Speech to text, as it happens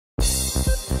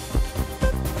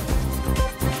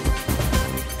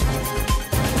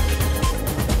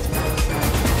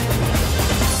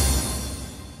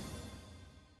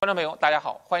众朋友，大家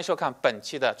好，欢迎收看本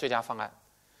期的最佳方案。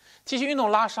提起运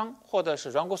动拉伤或者是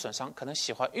软骨损伤，可能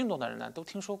喜欢运动的人呢都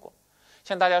听说过，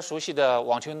像大家熟悉的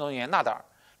网球运动员纳达尔，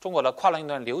中国的跨栏运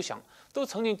动员刘翔，都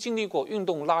曾经经历过运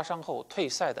动拉伤后退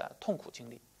赛的痛苦经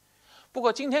历。不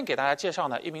过今天给大家介绍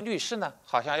呢，一名律师呢，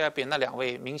好像要比那两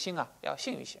位明星要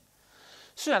幸运一些。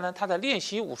虽然呢他在练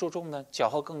习武术中呢脚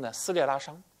后跟呢撕裂拉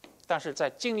伤，但是在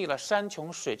经历了山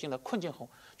穷水尽的困境后，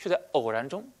却在偶然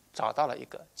中找到了一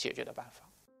个解决的办法。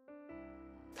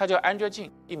他叫安杰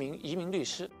静，一名移民律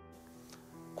师。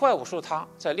户外武术的他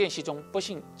在练习中不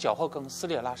幸脚后跟撕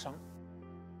裂拉伤。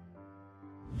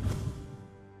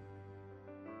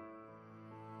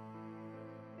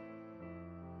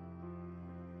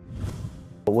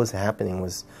What was happening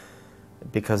was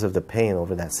because of the pain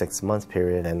over that 6-month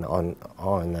period, and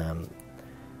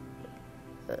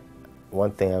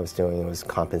one thing I was doing was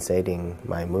compensating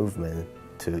my movement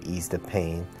to ease the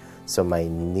pain. So my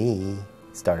knee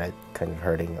started kind of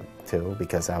hurting too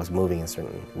because I was moving in a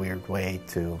certain weird way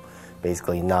to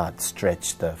basically not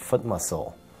stretch the foot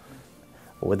muscle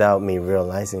without me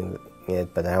realizing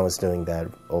it, but I was doing that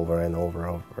over and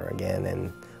over again and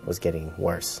it was getting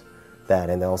worse. That,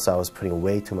 and also I was putting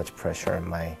way too much pressure on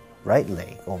my right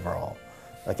leg overall,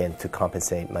 again to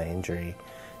compensate my injury.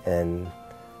 And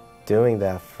doing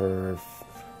that for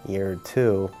a year or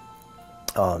two,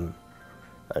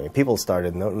 I mean, people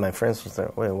started, my friends were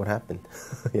like, wait, what happened?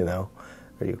 You know,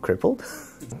 are you crippled?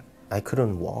 I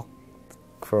couldn't walk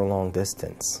for a long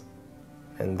distance.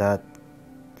 And that,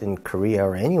 in Korea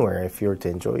or anywhere, if you were to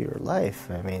enjoy your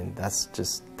life, I mean, that's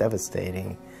just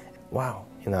devastating. Wow,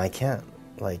 you know, I can't,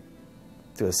 like,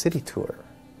 do a city tour.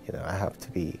 You know, I have to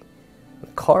be in the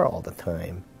car all the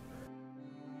time.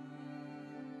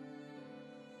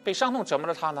 被伤痛折磨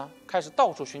的他呢，开始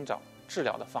到处寻找治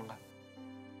疗的方案。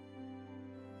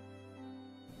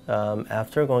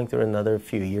After going through another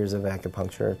few years of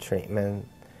acupuncture treatment,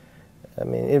 I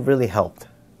mean, it really helped.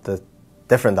 The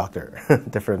different doctor,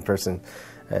 different person,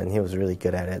 and he was really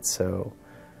good at it. So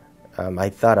I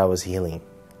thought I was healing,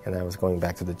 and I was going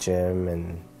back to the gym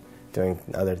and doing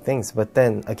other things. But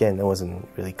then again, it wasn't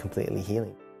really completely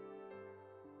healing.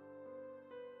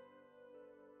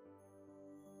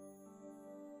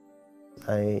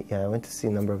 I went to see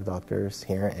a number of doctors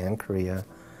here and Korea,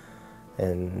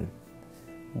 and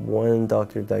one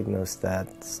doctor diagnosed that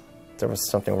there was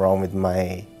something wrong with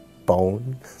my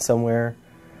bone somewhere,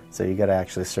 so you gotta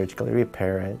actually surgically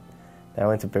repair it. I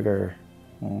went to bigger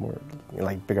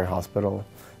hospital,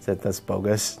 said that's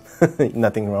bogus,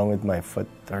 nothing wrong with my foot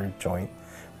or joint,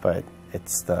 but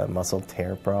it's the muscle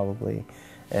tear probably.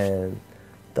 And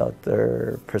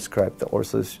doctor prescribed the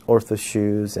ortho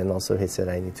shoes, and also he said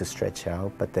I need to stretch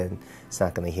out, but then it's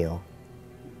not gonna heal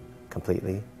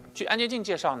completely. 据安杰静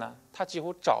介绍呢，他几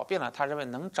乎找遍了他认为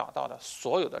能找到的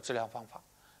所有的治疗方法，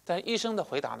但医生的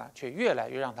回答呢，却越来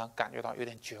越让他感觉到有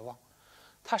点绝望。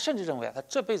他甚至认为他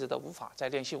这辈子都无法再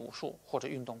练习武术或者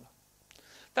运动了。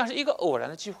但是一个偶然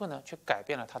的机会呢，却改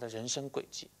变了他的人生轨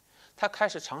迹。他开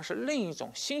始尝试另一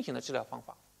种新型的治疗方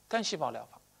法——干细胞疗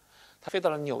法。他飞到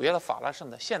了纽约的法拉盛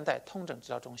的现代通诊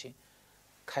治疗中心，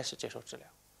开始接受治疗。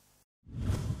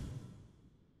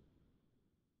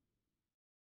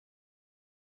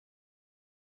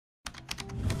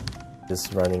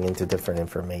Just running into different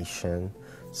information,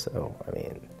 so I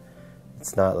mean,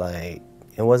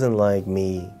 it wasn't like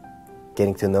me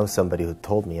getting to know somebody who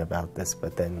told me about this,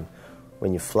 but then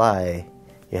when you fly,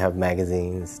 you have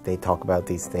magazines, they talk about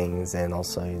these things, and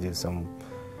also you do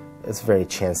it's a very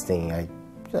chance thing.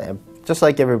 Just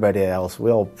like everybody else,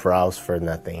 we all browse for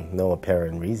nothing, no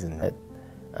apparent reason.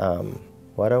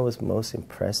 What I was most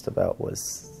impressed about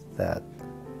was that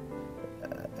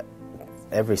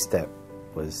every step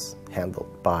was handled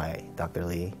by Dr.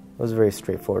 Lee. It was a very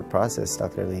straightforward process.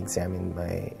 Dr. Lee examined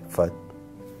my foot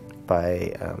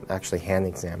by actually hand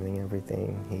examining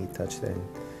everything. He touched it,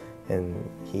 and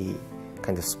he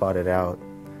kind of spotted out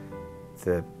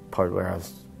the part where I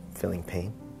was feeling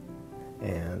pain.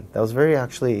 And that was very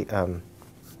actually kind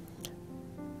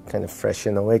of fresh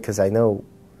in a way, because I know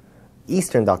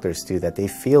Eastern doctors do that. They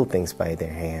feel things by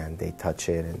their hand, they touch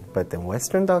it, but the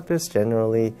Western doctors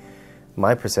generally,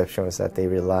 my perception was that they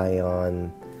rely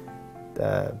on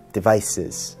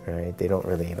devices, right? They don't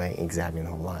really examine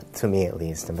a whole lot, to me at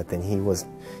least. But then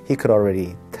he could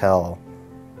already tell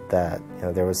that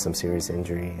there was some serious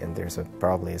injury, and there's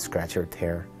probably a scratch or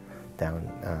tear down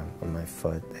on my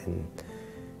foot,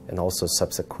 and also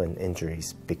subsequent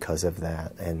injuries because of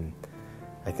that. And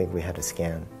I think we had a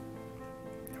scan.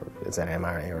 Is that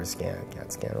MRI or a scan,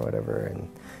 CAT scan or whatever? And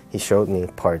he showed me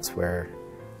parts where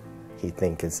he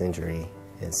thinks his injury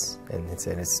is, and he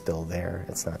said it's still there,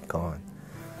 it's not gone.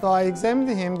 So I examined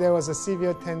him. There was a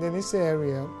severe tendinous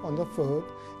area on the foot,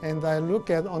 and I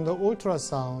looked at on the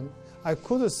ultrasound. I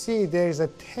could see there is a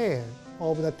tear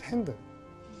of the tendon.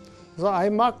 So I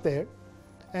marked there,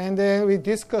 and then we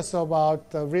discussed about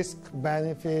the risk,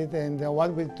 benefit, and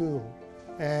what we do.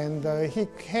 And he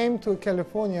came to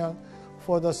California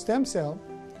for the stem cell,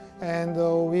 and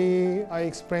I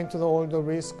explained to all the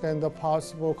risk and the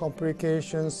possible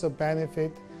complications, the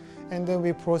benefit, and then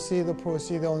we proceed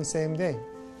on same day.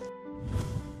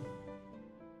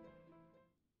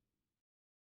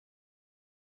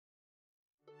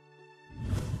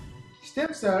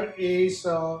 Stem cell is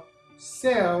a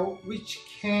cell which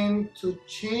can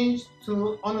change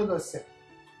to another cell.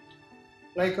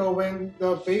 Like when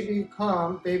the baby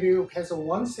comes, baby has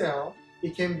one cell.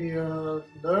 It can be a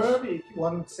nerve.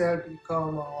 One cell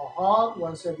become a heart.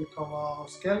 One cell become a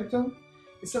skeleton.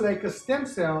 It's like a stem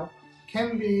cell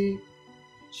can be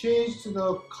changed to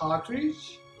the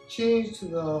cartilage, changed to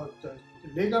the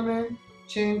ligament,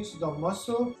 changed to the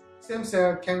muscle. Stem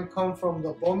cell can come from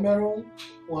the bone marrow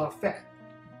or fat.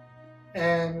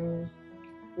 And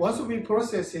once we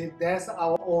process it, that's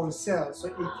our own cell, so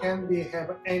it can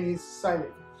have any side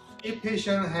effect. If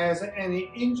patient has any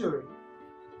injury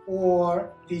or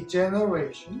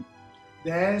degeneration,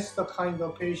 that's the kind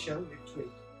of patient we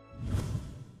treat.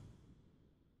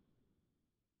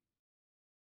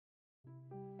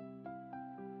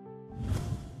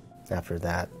 After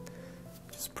that,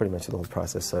 just pretty much the whole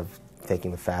process of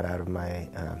taking the fat out of my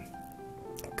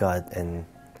gut, and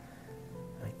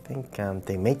I think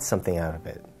they made something out of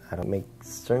it.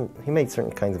 He made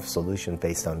certain kinds of solution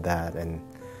based on that, and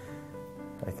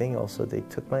I think also they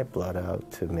took my blood out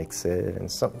to mix it and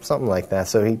something like that.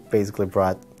 So he basically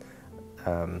brought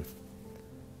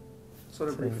sort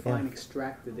of refined,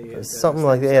 extracted the something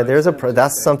like that. Yeah,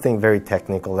 that's something very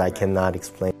technical that I cannot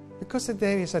explain. Because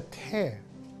there is a tear.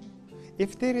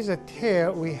 If there is a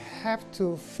tear, we have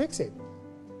to fix it.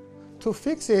 To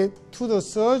fix it to the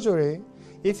surgery,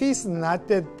 if it's not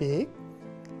that big,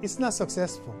 it's not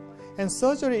successful. And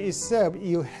surgery itself,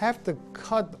 you have to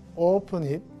cut open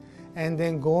it and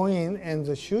then go in and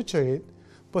suture it,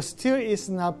 but still it's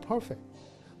not perfect.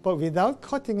 But without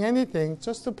cutting anything,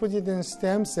 just to put it in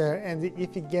stem cell, and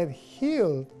if it gets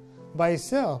healed by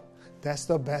itself, that's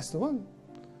the best one.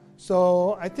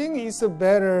 So I think it's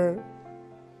better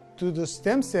to do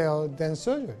stem cell than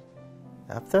surgery.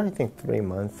 After I think 3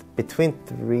 months, between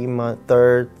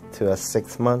 3rd to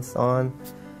 6 months on,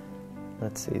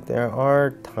 let's see, there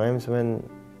are times when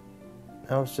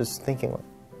I was just thinking, like,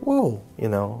 whoa,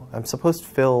 I'm supposed to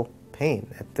feel pain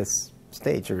at this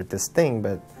stage or at this thing,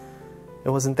 but it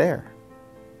wasn't there.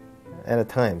 At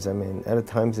times,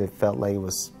 it felt like it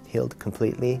was healed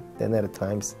completely. Then at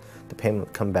times, the pain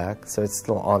would come back. So it's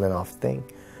still on and off thing.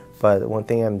 But one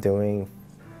thing I'm doing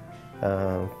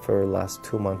for the last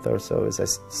 2 months or so is I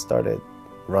started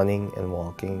running and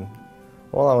walking.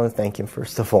 Well, I want to thank him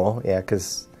first of all,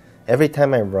 because every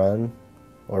time I run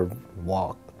or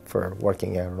walk for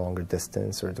working at a longer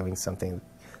distance or doing something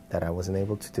that I wasn't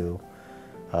able to do,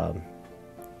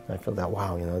 I feel that,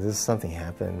 wow, this is something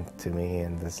happened to me,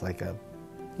 and it's like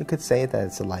you could say that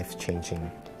it's a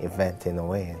life-changing event in a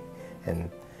way,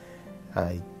 and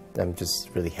I'm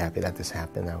just really happy that this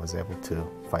happened. I was able to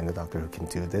find a doctor who can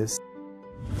do this.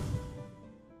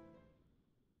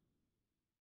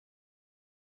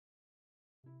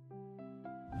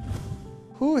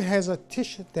 Who has a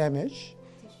tissue damage?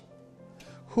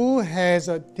 Who has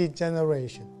a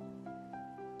degeneration?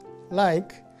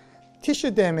 Like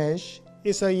tissue damage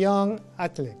is a young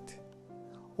athlete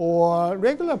or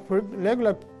regular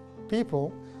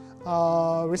people.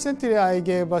 Recently I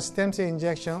gave a stem cell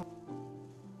injection.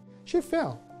 She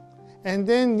fell, and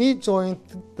then knee joint,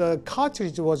 the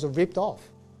cartilage was ripped off.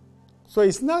 So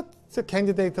it's not a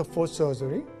candidate for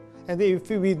surgery. And if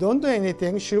we don't do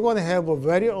anything, she's going to have a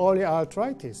very early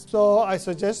arthritis. So I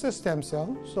suggested stem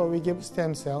cell. So we give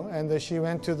stem cell, and she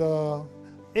went to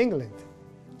England.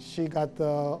 She got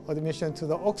the admission to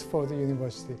the Oxford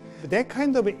University. That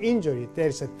kind of injury, there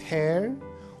is a tear,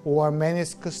 or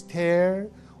meniscus tear,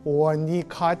 or knee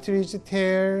cartilage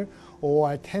tear,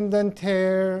 or tendon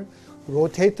tear,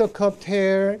 rotator cuff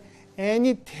tear,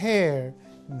 any tear,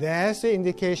 that's the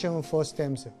indication for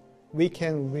stem cell. We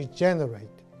can regenerate.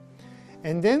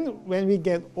 And then when we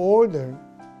get older,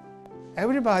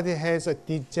 everybody has a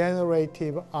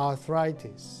degenerative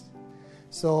arthritis.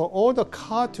 So all the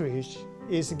cartilage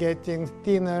is getting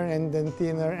thinner and then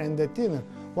thinner and then thinner.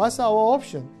 What's our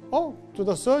option? Oh, do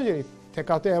the surgery.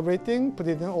 Take out everything, put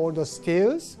it in all the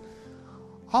scales.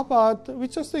 How about we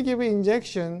just give an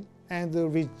injection and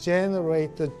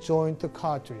regenerate the joint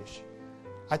cartilage?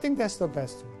 I think that's the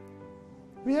best way.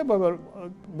 We have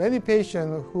many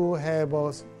patients who have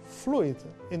fluid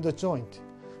in the joint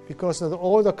because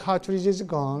all the cartilage is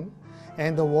gone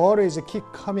and the water is keep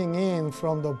coming in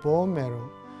from the bone marrow.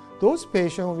 Those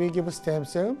patients, we give stem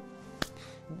cell,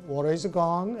 water is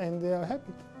gone, and they are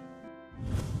happy.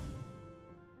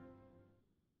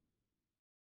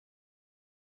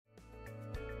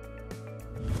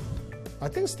 I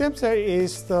think stem cell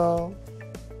is the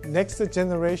next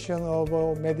generation of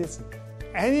medicine.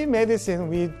 Any medicine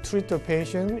we treat the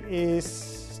patient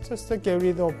is just to get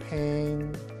rid of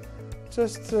pain,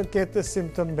 just to get the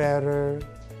symptom better.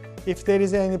 If there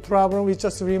is any problem, we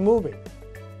just remove it.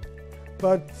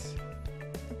 But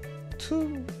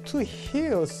to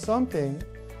heal something,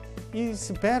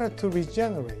 it's better to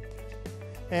regenerate.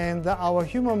 And our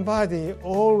human body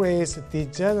always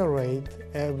degenerates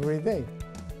every day.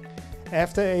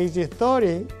 After age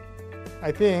 30,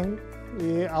 I think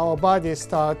our body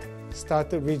start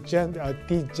to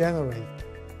degenerate.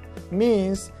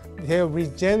 Means their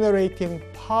regenerating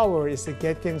power is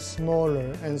getting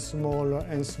smaller and smaller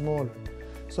and smaller.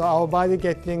 So our body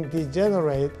getting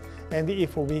degenerate, and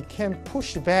if we can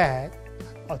push back,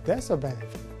 that's a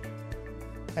benefit.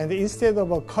 And instead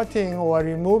of cutting or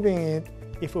removing it,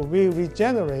 if we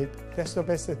regenerate, that's the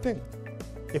best thing.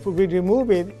 If we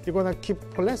remove it, you're going to keep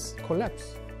collapse.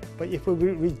 But if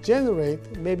we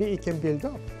regenerate, maybe it can build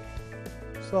up.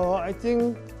 So I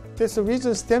think that's the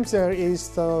reason stem cell is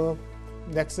the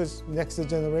next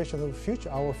generation of future,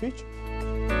 our future.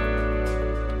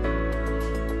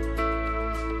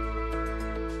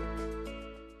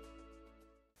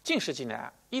 近十几年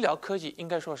来，医疗科技应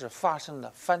该说是发生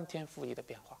了翻天覆地的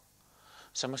变化，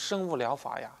什么生物疗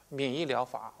法呀、免疫疗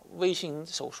法、微型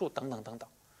手术等等等等，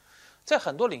在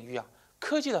很多领域啊，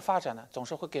科技的发展呢，总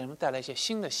是会给人们带来一些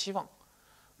新的希望。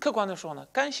客观的说呢，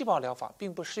干细胞疗法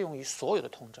并不适用于所有的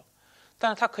痛症，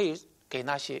但是它可以给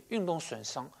那些运动损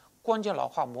伤、关节老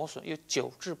化磨损又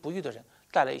久治不愈的人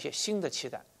带来一些新的期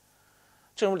待。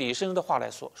正如李医生的话来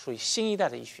说，属于新一代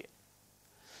的医学。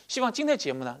希望今天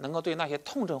节目呢，能够对那些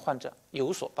痛症患者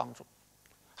有所帮助。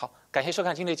好，感谢收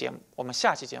看今天的节目，我们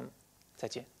下期节目再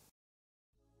见。